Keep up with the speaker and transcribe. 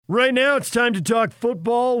Right now, it's time to talk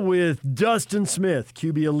football with Dustin Smith,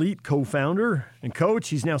 QB Elite co-founder and coach.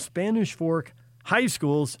 He's now Spanish Fork High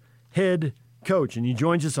School's head coach, and he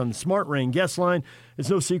joins us on the Smart Rain guest line. It's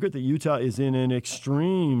no secret that Utah is in an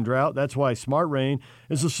extreme drought. That's why Smart Rain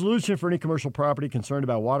is a solution for any commercial property concerned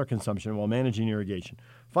about water consumption while managing irrigation.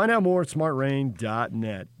 Find out more at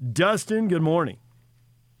smartrain.net. Dustin, good morning.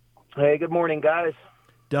 Hey, good morning, guys.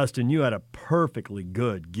 Dustin, you had a perfectly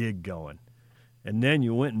good gig going. And then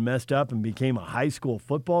you went and messed up and became a high school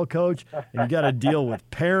football coach. And you got to deal with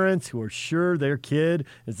parents who are sure their kid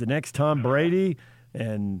is the next Tom Brady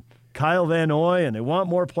and Kyle Van Noy, and they want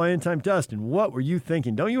more playing time. Dustin, what were you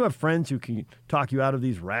thinking? Don't you have friends who can talk you out of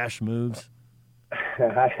these rash moves?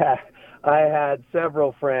 I had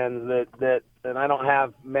several friends that, and I don't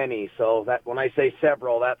have many. So that when I say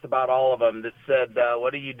several, that's about all of them that said,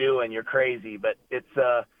 "What are you doing? You're crazy." But it's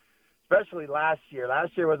especially last year.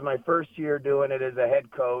 Last year was my first year doing it as a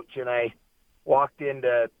head coach, and I walked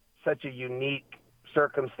into such a unique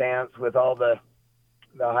circumstance with all the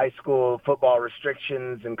high school football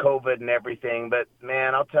restrictions and COVID and everything. But,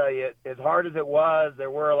 man, I'll tell you, as hard as it was,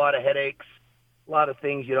 there were a lot of headaches, a lot of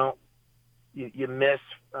things you miss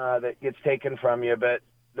that gets taken from you. But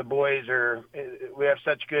the boys we have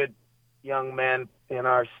such good young men in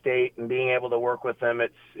our state, and being able to work with them,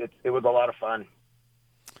 it was a lot of fun.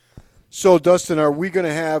 So, Dustin, are we going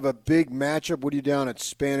to have a big matchup with you down at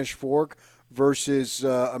Spanish Fork versus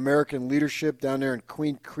American Leadership down there in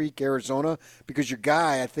Queen Creek, Arizona? Because your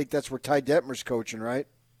guy, I think that's where Ty Detmer's coaching, right?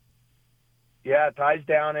 Yeah, Ty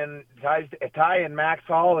and Max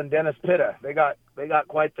Hall and Dennis Pitta. They got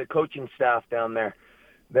quite the coaching staff down there.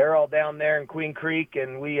 They're all down there in Queen Creek,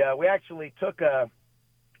 and we actually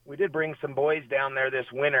we did bring some boys down there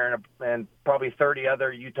this winter, and probably 30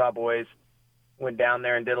 other Utah boys went down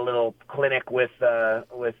there and did a little clinic with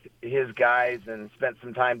his guys and spent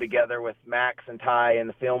some time together with Max and Ty in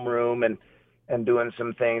the film room and doing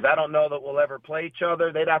some things. I don't know that we'll ever play each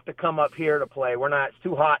other. They'd have to come up here to play. It's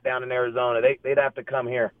too hot down in Arizona. They'd have to come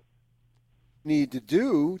here. Need to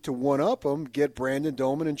do to one-up them, get Brandon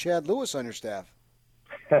Doman and Chad Lewis on your staff.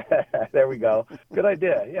 There we go. Good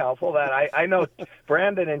idea. Yeah, I'll pull that. I know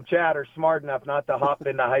Brandon and Chad are smart enough not to hop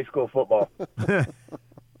into high school football.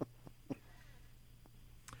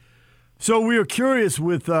 So we are curious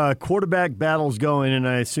with quarterback battles going, and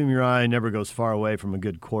I assume your eye never goes far away from a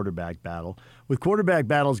good quarterback battle. With quarterback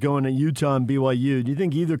battles going at Utah and BYU, do you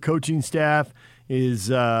think either coaching staff is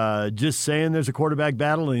just saying there's a quarterback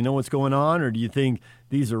battle and they know what's going on, or do you think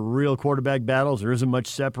these are real quarterback battles? There isn't much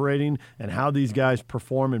separating, and how these guys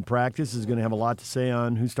perform in practice is going to have a lot to say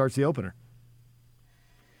on who starts the opener?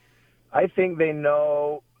 I think they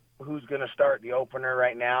know who's going to start the opener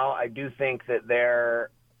right now. I do think that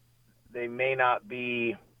they may not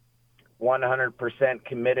be 100%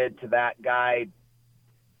 committed to that guy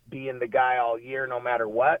being the guy all year no matter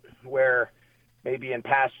what, where maybe in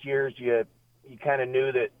past years you kind of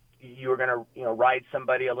knew that you were going to ride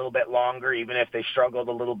somebody a little bit longer even if they struggled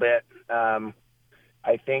a little bit.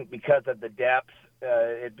 I think because of the depth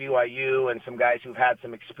at BYU and some guys who've had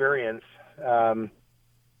some experience,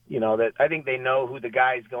 that I think they know who the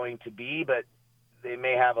guy is going to be, but they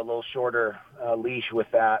may have a little shorter leash with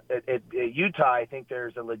that. At Utah, I think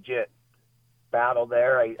there's a legit battle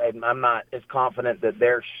there. I'm not as confident that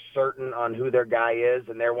they're certain on who their guy is,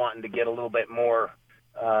 and they're wanting to get a little bit more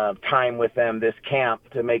time with them this camp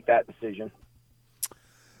to make that decision.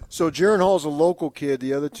 So Jaron Hall's a local kid.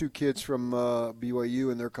 The other two kids from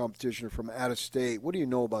BYU and their competition are from out of state. What do you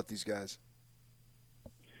know about these guys?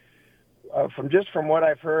 From what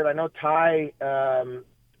I've heard, I know Ty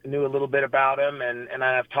knew a little bit about him, and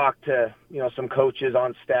I've talked to some coaches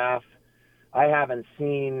on staff. I haven't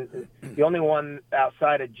seen the only one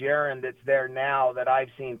outside of Jaron that's there now that I've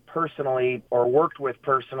seen personally or worked with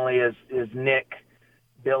personally is Nick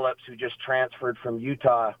Billups, who just transferred from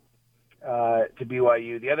Utah to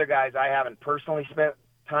BYU. The other guys I haven't personally spent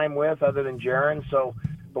time with other than Jaron.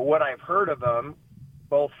 But what I've heard of them,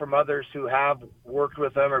 both from others who have worked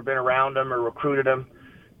with them or been around them or recruited them,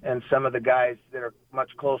 and some of the guys that are much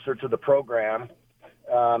closer to the program,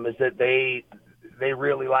 is that they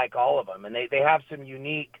really like all of them, and they have some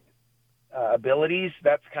unique abilities.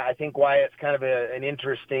 That's I think why it's kind of an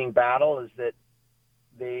interesting battle, is that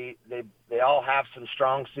they all have some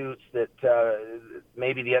strong suits that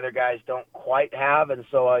maybe the other guys don't quite have, and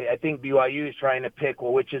so I think BYU is trying to pick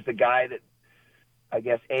which is the guy that I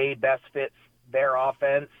guess A, best fits their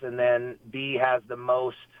offense, and then B, has the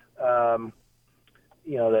most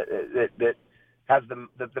that has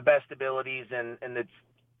the best abilities, and it's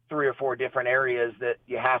 3 or 4 different areas that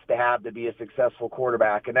you have to be a successful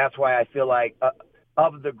quarterback. And that's why I feel like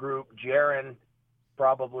of the group, Jaron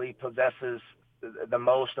probably possesses the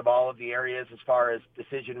most of all of the areas as far as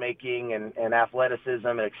decision making and athleticism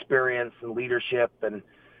and experience and leadership and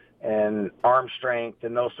arm strength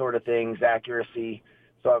and those sort of things, accuracy.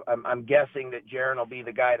 So I'm guessing that Jaron will be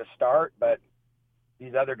the guy to start, but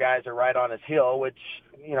these other guys are right on his heel, which,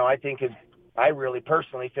 I really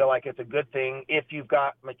personally feel like it's a good thing if you've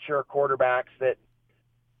got mature quarterbacks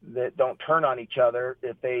that don't turn on each other.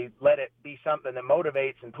 If they let it be something that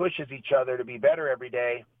motivates and pushes each other to be better every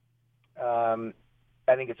day,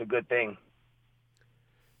 I think it's a good thing.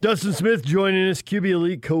 Dustin Smith joining us, QB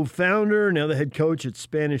Elite co-founder, now the head coach at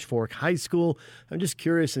Spanish Fork High School. I'm just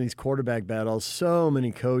curious, in these quarterback battles, so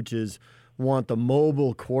many coaches want the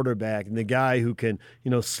mobile quarterback and the guy who can,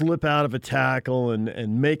 slip out of a tackle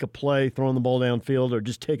and make a play, throwing the ball downfield or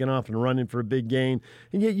just taking off and running for a big gain.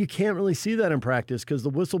 And yet you can't really see that in practice because the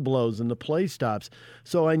whistle blows and the play stops.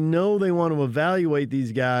 So I know they want to evaluate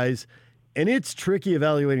these guys, and it's tricky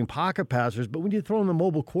evaluating pocket passers, but when you throw in the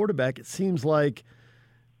mobile quarterback, it seems like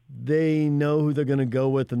they know who they're going to go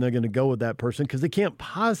with and they're going to go with that person because they can't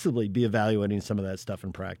possibly be evaluating some of that stuff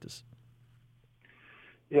in practice.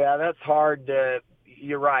 Yeah, that's hard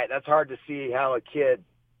you're right. That's hard to see how a kid,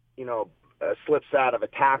 slips out of a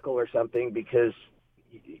tackle or something because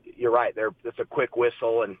you're right. It's a quick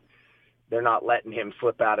whistle and they're not letting him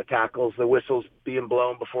slip out of tackles. The whistle's being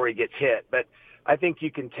blown before he gets hit. But I think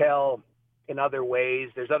you can tell in other ways.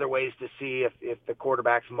 There's other ways to see if the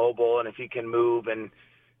quarterback's mobile and if he can move and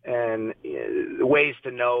ways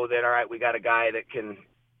to know that, all right, we got a guy that can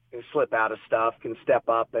slip out of stuff, can step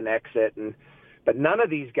up and exit. But none of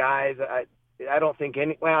these guys, I don't think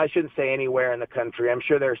I shouldn't say anywhere in the country. I'm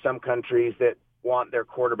sure there are some countries that want their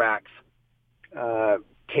quarterbacks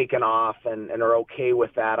taken off and are okay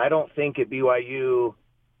with that. I don't think at BYU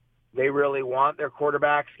they really want their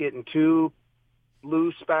quarterbacks getting too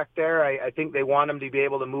loose back there. I think they want them to be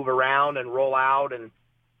able to move around and roll out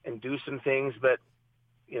and do some things. But,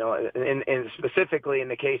 and specifically in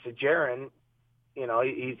the case of Jaron,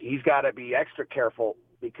 he's got to be extra careful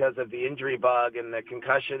because of the injury bug and the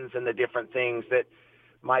concussions and the different things. That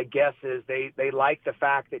my guess is they like the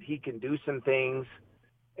fact that he can do some things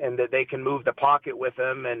and that they can move the pocket with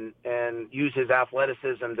him and use his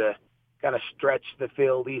athleticism to kind of stretch the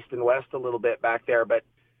field east and west a little bit back there. But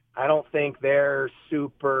I don't think they're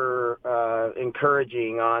super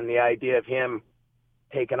encouraging on the idea of him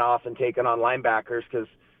taking off and taking on linebackers, because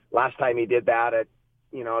last time he did that a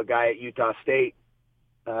guy at Utah State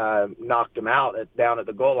knocked him out down at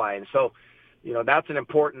the goal line. So, that's an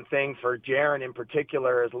important thing for Jaron in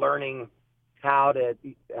particular, is learning how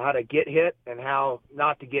to get hit and how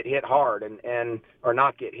not to get hit hard or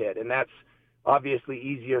not get hit. And that's obviously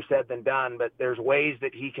easier said than done, but there's ways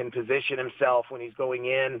that he can position himself when he's going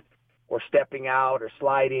in or stepping out or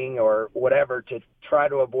sliding or whatever to try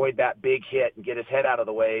to avoid that big hit and get his head out of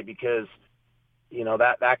the way, because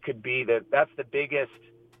that could be that's the biggest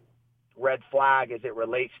red flag as it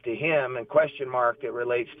relates to him, and question mark that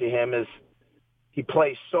relates to him is he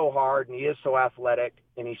plays so hard and he is so athletic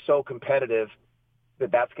and he's so competitive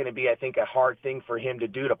that's going to be, I think, a hard thing for him to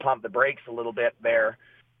do, to pump the brakes a little bit there.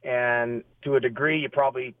 And to a degree, you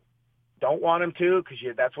probably don't want him to, because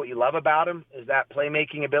that's what you love about him, is that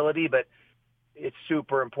playmaking ability. But it's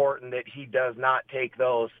super important that he does not take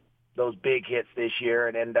those big hits this year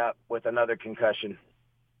and end up with another concussion.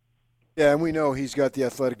 Yeah, and we know he's got the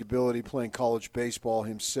athletic ability, playing college baseball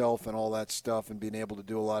himself and all that stuff, and being able to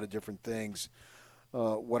do a lot of different things.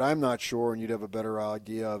 What I'm not sure, and you'd have a better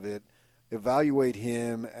idea of it, evaluate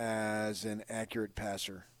him as an accurate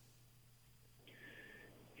passer.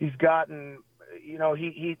 He's gotten,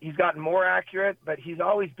 he's gotten more accurate, but he's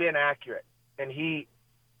always been accurate. And he,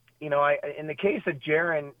 in the case of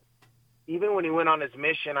Jaron, even when he went on his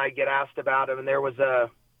mission, I get asked about him, and there was a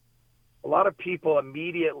lot of people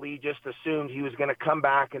immediately just assumed he was going to come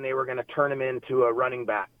back and they were going to turn him into a running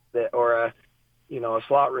back or a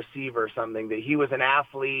slot receiver or something, that he was an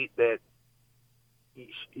athlete that,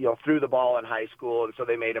 threw the ball in high school, and so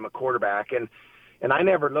they made him a quarterback. And I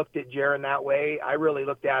never looked at Jaron that way. I really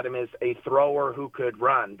looked at him as a thrower who could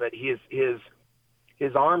run, but his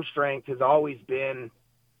arm strength has always been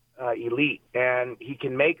elite, and he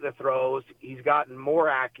can make the throws. He's gotten more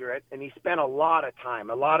accurate, and he spent a lot of time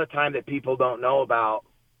that people don't know about,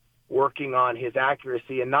 working on his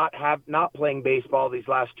accuracy and not playing baseball these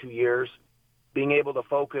last 2 years, being able to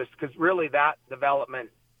focus, because really that development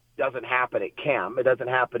doesn't happen at camp. It doesn't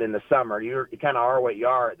happen in the summer. You kind of are what you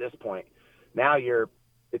are at this point. Now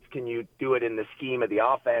can you do it in the scheme of the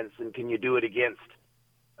offense, and can you do it against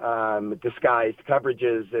disguised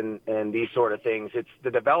coverages and these sort of things? It's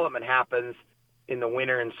the development happens in the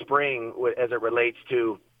winter and spring as it relates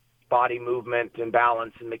to body movement and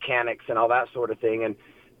balance and mechanics and all that sort of thing. And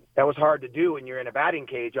that was hard to do when you're in a batting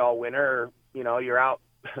cage all winter, or, you're out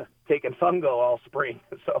taking fungo all spring.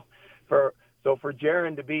 So for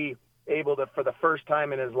Jaron to be able to, for the first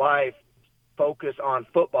time in his life, focus on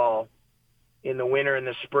football in the winter and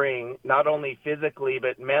the spring, not only physically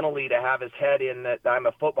but mentally, to have his head in that I'm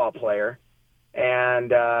a football player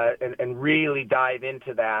and really dive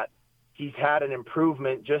into that. He's had an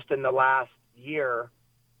improvement just in the last year,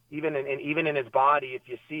 even in his body. If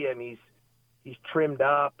you see him, he's trimmed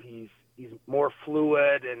up. He's more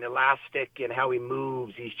fluid and elastic in how he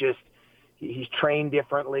moves. He's trained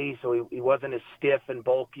differently, so he wasn't as stiff and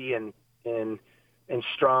bulky and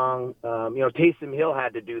strong. Taysom Hill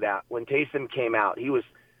had to do that. When Taysom came out, he was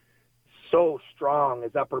so strong,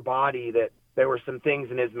 his upper body, that there were some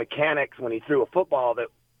things in his mechanics when he threw a football that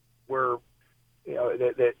were, he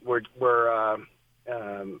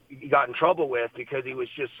got in trouble with, because he was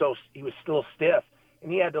still stiff,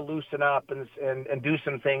 and he had to loosen up and do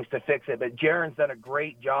some things to fix it. But Jaron's done a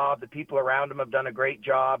great job. The people around him have done a great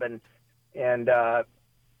job, and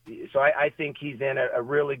so I think he's in a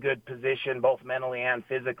really good position, both mentally and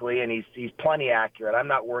physically, and he's plenty accurate. I'm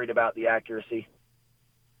not worried about the accuracy.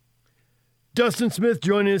 Dustin Smith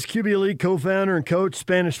joining us, QB Elite co-founder and coach,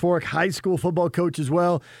 Spanish Fork high school football coach as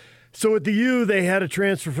well. So at the U, they had a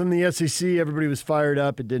transfer from the SEC. Everybody was fired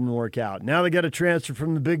up. It didn't work out. Now they got a transfer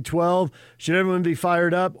from the Big 12. Should everyone be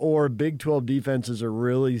fired up, or Big 12 defenses are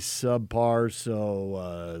really subpar,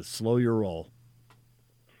 so slow your roll?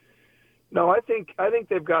 No, I think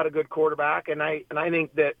they've got a good quarterback, and I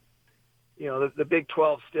think that the Big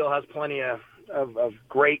 12 still has plenty of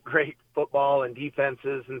great football and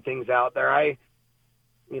defenses and things out there. I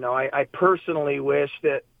personally wish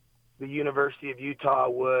that the University of Utah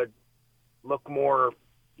would look more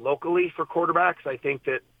locally for quarterbacks. I think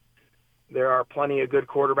that there are plenty of good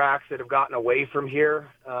quarterbacks that have gotten away from here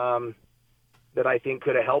that I think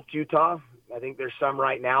could have helped Utah. I think there's some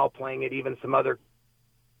right now playing at even some other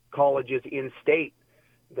colleges in state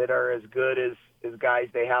that are as good as guys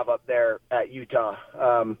they have up there at Utah.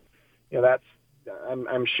 I'm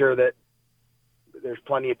sure that there's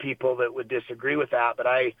plenty of people that would disagree with that, but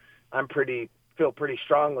I feel pretty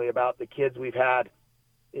strongly about the kids we've had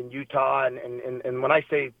in Utah, and when I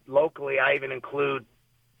say locally, I even include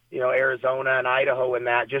Arizona and Idaho in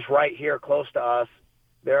that. Just right here close to us,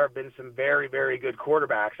 there have been some very, very good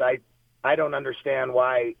quarterbacks. I don't understand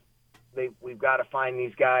why we've got to find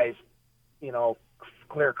these guys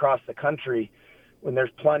clear across the country when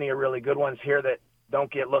there's plenty of really good ones here that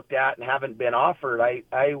don't get looked at and haven't been offered.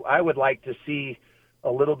 I would like to see a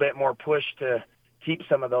little bit more push to keep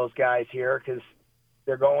some of those guys here, because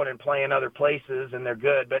they're going and playing other places and they're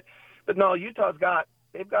good. But no,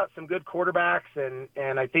 they've got some good quarterbacks,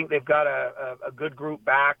 and I think they've got a good group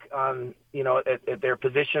back on at their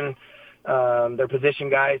position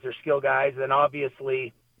guys, their skill guys, and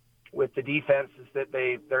obviously with the defenses that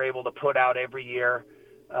they're able to put out every year.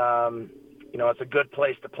 It's a good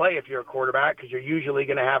place to play if you're a quarterback, because you're usually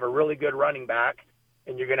going to have a really good running back,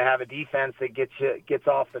 and you're going to have a defense that gets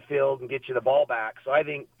off the field and gets you the ball back. So I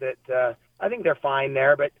think that I think they're fine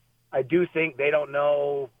there, but I do think they don't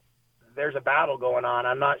know there's a battle going on.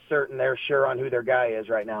 I'm not certain they're sure on who their guy is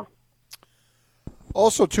right now.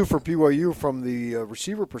 Also, too, for BYU, from the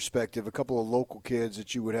receiver perspective, a couple of local kids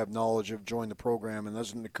that you would have knowledge of joined the program, and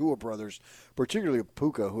those are the Nakua brothers, particularly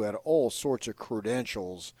Puka, who had all sorts of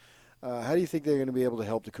credentials. How do you think they're going to be able to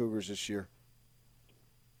help the Cougars this year?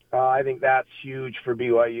 I think that's huge for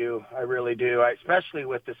BYU. I really do, especially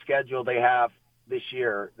with the schedule they have this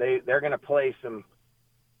year. They're going to play some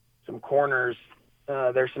corners.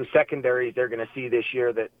 There's some secondaries they're going to see this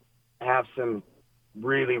year that have some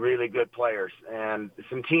really, really good players, and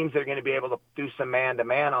some teams that are going to be able to do some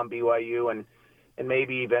man-to-man on BYU and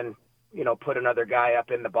maybe even, put another guy up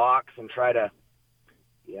in the box and try to,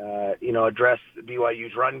 address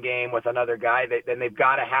BYU's run game with another guy. Then they've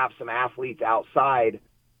got to have some athletes outside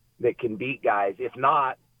that can beat guys. If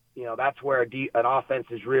not, that's where an offense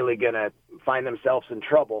is really going to find themselves in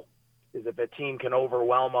trouble, is if a team can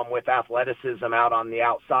overwhelm them with athleticism out on the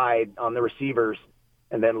outside on the receivers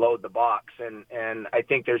and then load the box. And I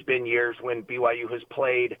think there's been years when BYU has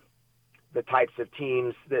played the types of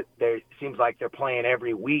teams that seems like they're playing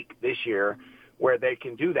every week this year, where they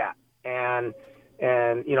can do that. And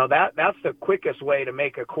that's the quickest way to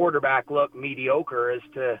make a quarterback look mediocre, is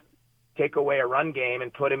to take away a run game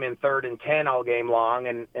and put him in 3rd and 10 all game long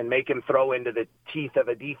and make him throw into the teeth of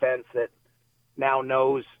a defense that now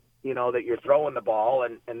knows, that you're throwing the ball,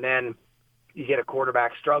 and then you get a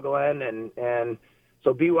quarterback struggling, and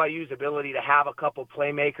So BYU's ability to have a couple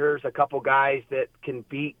playmakers, a couple guys that can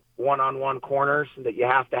beat one-on-one corners, that you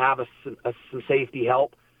have to have some safety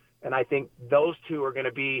help. And I think those two are going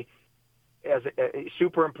to be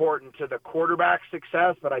super important to the quarterback's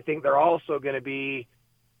success, but I think they're also going to be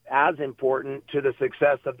as important to the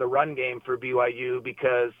success of the run game for BYU,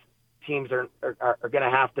 because teams are going to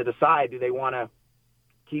have to decide, do they want to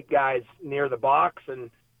keep guys near the box and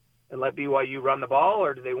let BYU run the ball,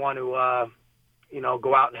 or do they want to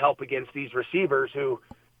go out and help against these receivers who,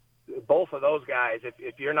 both of those guys,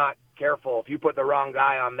 if you're not careful, if you put the wrong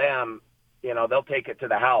guy on them, they'll take it to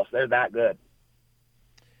the house. They're that good.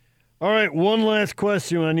 All right, one last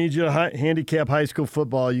question. I need you to handicap high school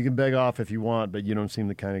football. You can beg off if you want, but you don't seem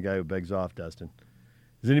the kind of guy who begs off, Dustin.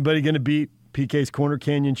 Is anybody going to beat PK's Corner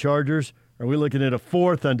Canyon Chargers? Are we looking at a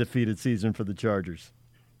 4th undefeated season for the Chargers?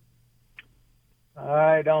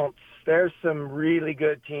 I don't. There's some really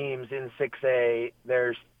good teams in 6A.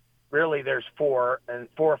 There's 4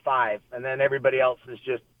 or 5, and then everybody else is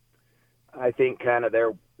just, I think, kind of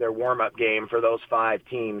their warm-up game for those 5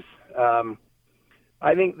 teams.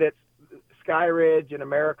 I think that Sky Ridge and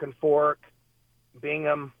American Fork,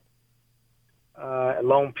 Bingham,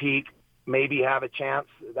 Lone Peak maybe have a chance.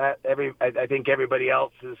 I think everybody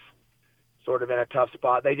else is sort of in a tough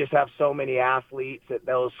spot. They just have so many athletes at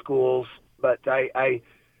those schools. But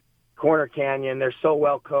Corner Canyon, they're so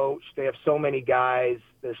well coached. They have so many guys.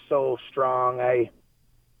 They're so strong. I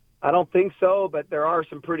don't think so, but there are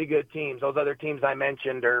some pretty good teams. Those other teams I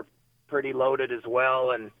mentioned are pretty loaded as well,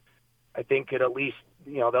 and I think at least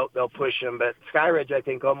they'll push them. But Sky Ridge, I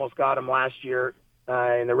think, almost got them last year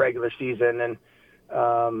in the regular season, and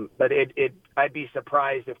but I'd be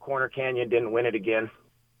surprised if Corner Canyon didn't win it again.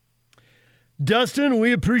 Dustin,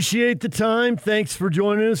 we appreciate the time. Thanks for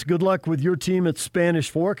joining us. Good luck with your team at Spanish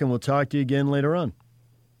Fork, and we'll talk to you again later on.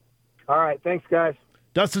 All right. Thanks, guys.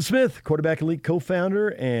 Dustin Smith, Quarterback Elite co-founder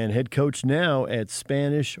and head coach now at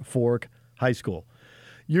Spanish Fork High School.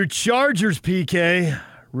 Your Chargers, PK,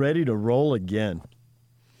 ready to roll again.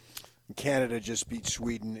 Canada just beat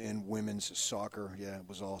Sweden in women's soccer. Yeah, it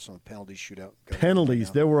was awesome. Penalty shootout.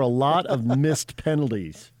 Penalties. There were a lot of missed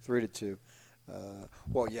penalties. 3-2.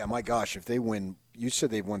 Well, yeah, my gosh, if they win, you said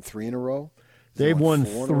they've won 3 in a row? They've won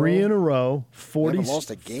 3 in a row, 40, they haven't lost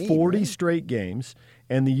a game, 40 right? straight games.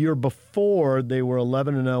 And the year before, they were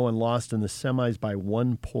 11-0 and lost in the semis by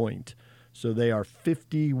 1 point. So they are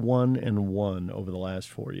 51-1 over the last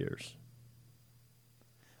 4 years.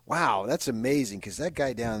 Wow, that's amazing, because that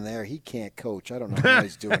guy down there, he can't coach. I don't know how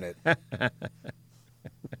he's doing it.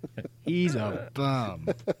 He's a bum.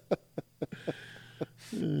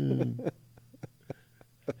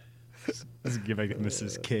 That's a give back to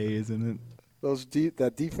Mrs. K, isn't it?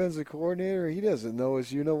 That defensive coordinator, he doesn't know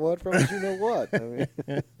his you-know-what from his you-know-what. I mean,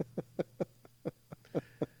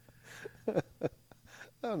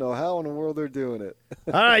 I don't know how in the world they're doing it.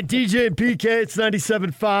 All right, DJ and PK, it's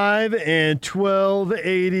 97.5 and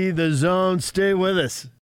 1280 The Zone. Stay with us.